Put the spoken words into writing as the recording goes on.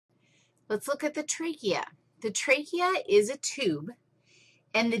Let's look at the trachea. The trachea is a tube,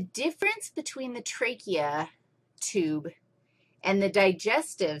 and the difference between the trachea tube and the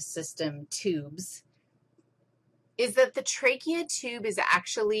digestive system tubes is that the trachea tube is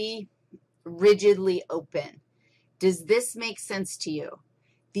actually rigidly open. Does this make sense to you?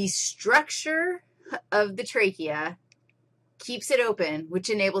 The structure of the trachea keeps it open, which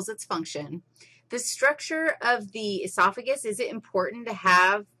enables its function. The structure of the esophagus, is it important to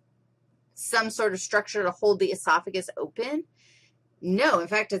have some sort of structure to hold the esophagus open? No. In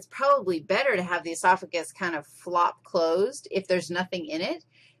fact, it's probably better to have the esophagus kind of flop closed if there's nothing in it,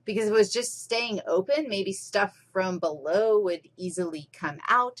 because if it was just staying open, maybe stuff from below would easily come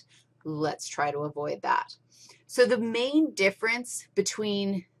out. Let's try to avoid that. So the main difference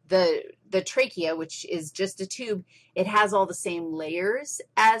between the trachea, which is just a tube, it has all the same layers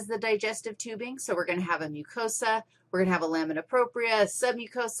as the digestive tubing. So we're going to have a mucosa, we're going to have a lamina propria, a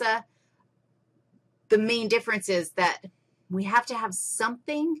submucosa. The main difference is that we have to have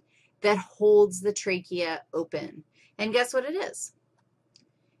something that holds the trachea open. And guess what it is?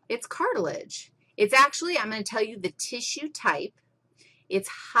 It's cartilage. It's actually, I'm going to tell you the tissue type. It's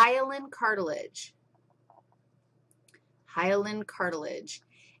hyaline cartilage. Hyaline cartilage.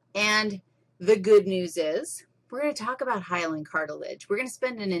 And the good news is we're going to talk about hyaline cartilage. We're going to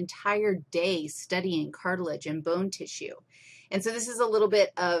spend an entire day studying cartilage and bone tissue. And so this is a little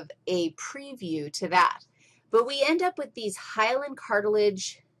bit of a preview to that. But we end up with these hyaline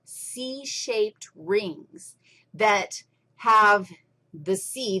cartilage C-shaped rings that have the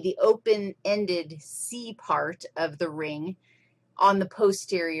C, the open-ended C part of the ring on the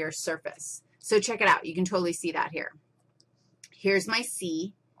posterior surface. So check it out. You can totally see that here. Here's my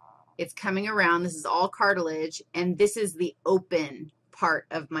C. It's coming around. This is all cartilage, and this is the open part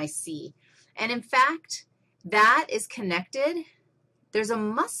of my C. And in fact, that is connected. There's a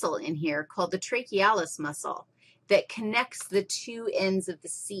muscle in here called the trachealis muscle that connects the two ends of the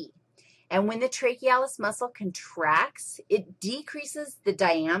C. And when the trachealis muscle contracts, it decreases the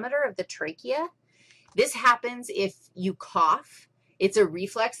diameter of the trachea. This happens if you cough. It's a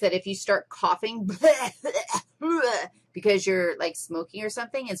reflex that if you start coughing because you're like smoking or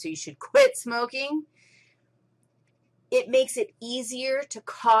something, and so you should quit smoking, it makes it easier to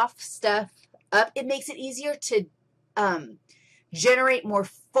cough stuff up. It makes it easier to generate more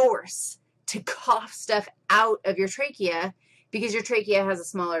force to cough stuff out of your trachea because your trachea has a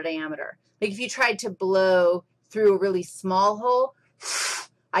smaller diameter. Like if you tried to blow through a really small hole,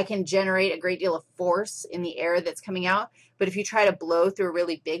 I can generate a great deal of force in the air that's coming out. But if you try to blow through a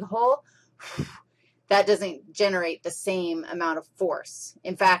really big hole, that doesn't generate the same amount of force.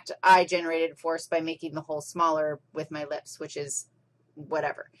 In fact, I generated force by making the hole smaller with my lips, which is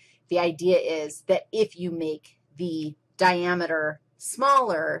whatever. The idea is that if you make the diameter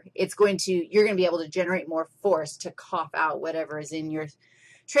smaller, you're going to be able to generate more force to cough out whatever is in your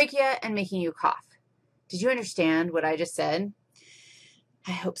trachea and making you cough. Did you understand what I just said?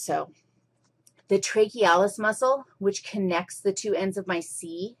 I hope so. The trachealis muscle, which connects the two ends of my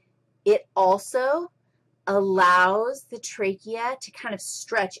C, it also allows the trachea to kind of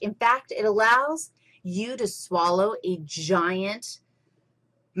stretch. In fact, it allows you to swallow a giant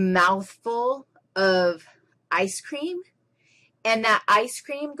mouthful of ice cream, and that ice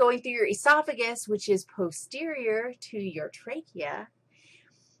cream going through your esophagus, which is posterior to your trachea,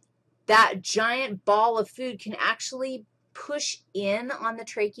 that giant ball of food can actually push in on the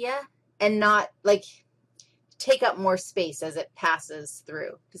trachea and not like take up more space as it passes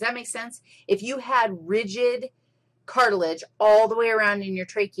through. Does that make sense? If you had rigid cartilage all the way around in your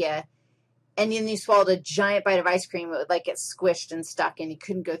trachea and then you swallowed a giant bite of ice cream, it would like get squished and stuck and you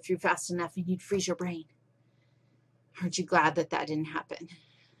couldn't go through fast enough and you'd freeze your brain. Aren't you glad that that didn't happen?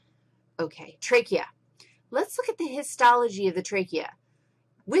 Okay, trachea. Let's look at the histology of the trachea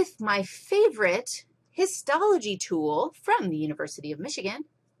with my favorite histology tool from the University of Michigan.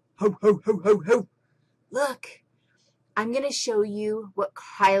 Ho, ho, ho, ho, ho. Look, I'm going to show you what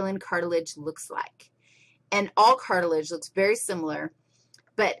hyaline cartilage looks like. And all cartilage looks very similar,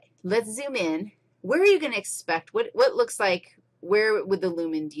 but let's zoom in. Where are you going to expect? What looks like, where would the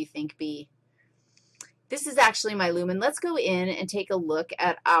lumen, do you think, be? This is actually my lumen. Let's go in and take a look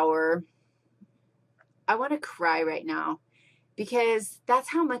at our, I want to cry right now because that's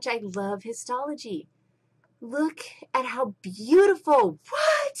how much I love histology. Look at how beautiful.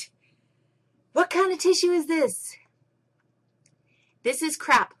 What? What kind of tissue is this? This is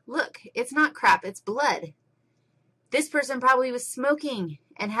crap. Look, it's not crap. It's blood. This person probably was smoking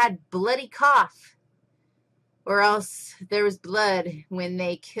and had bloody cough, or else there was blood when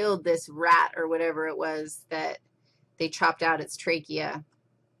they killed this rat or whatever it was that they chopped out its trachea.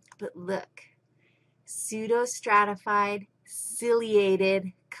 But look, pseudostratified,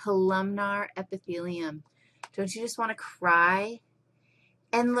 ciliated, columnar epithelium. Don't you just want to cry?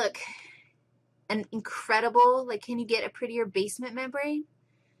 And look, an incredible, like, can you get a prettier basement membrane?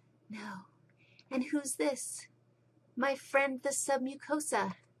 No. And who's this? My friend, the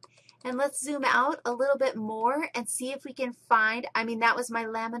submucosa. And let's zoom out a little bit more and see if we can find, I mean, that was my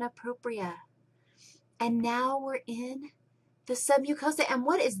lamina propria. And now we're in the submucosa. And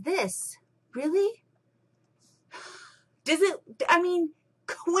what is this? Really? Does it, I mean,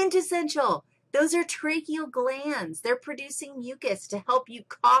 quintessential. Those are tracheal glands. They're producing mucus to help you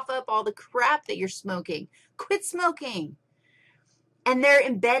cough up all the crap that you're smoking. Quit smoking. And they're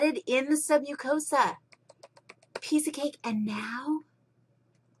embedded in the submucosa. Piece of cake. And now,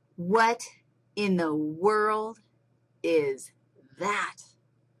 what in the world is that?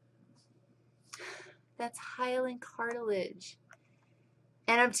 That's hyaline cartilage.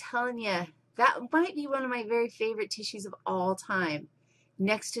 And I'm telling you, that might be one of my very favorite tissues of all time,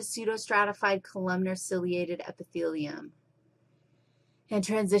 next to pseudostratified columnar ciliated epithelium and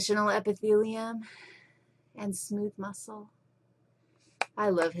transitional epithelium and smooth muscle. I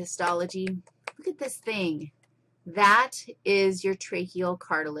love histology. Look at this thing. That is your tracheal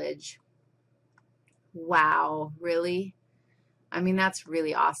cartilage. Wow, really? I mean, that's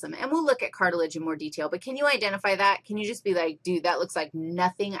really awesome. And we'll look at cartilage in more detail, but can you identify that? Can you just be like, dude, that looks like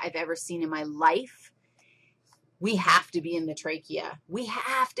nothing I've ever seen in my life? We have to be in the trachea. We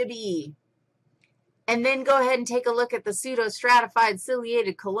have to be. And then go ahead and take a look at the pseudostratified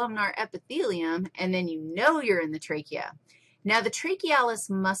ciliated columnar epithelium, and then you know you're in the trachea. Now, the trachealis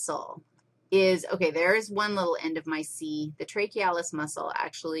muscle is, okay, there is one little end of my C. The trachealis muscle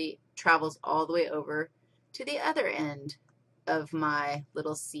actually travels all the way over to the other end of my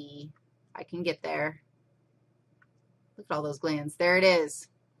little C. I can get there. Look at all those glands. There it is.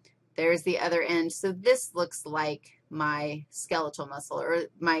 There's the other end. So this looks like my skeletal muscle or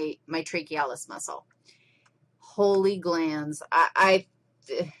my trachealis muscle. Holy glands. I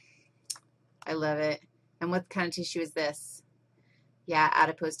love it. And what kind of tissue is this? Yeah,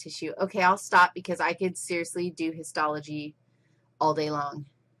 adipose tissue. Okay, I'll stop because I could seriously do histology all day long.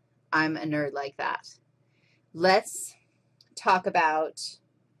 I'm a nerd like that. Let's talk about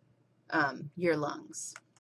your lungs.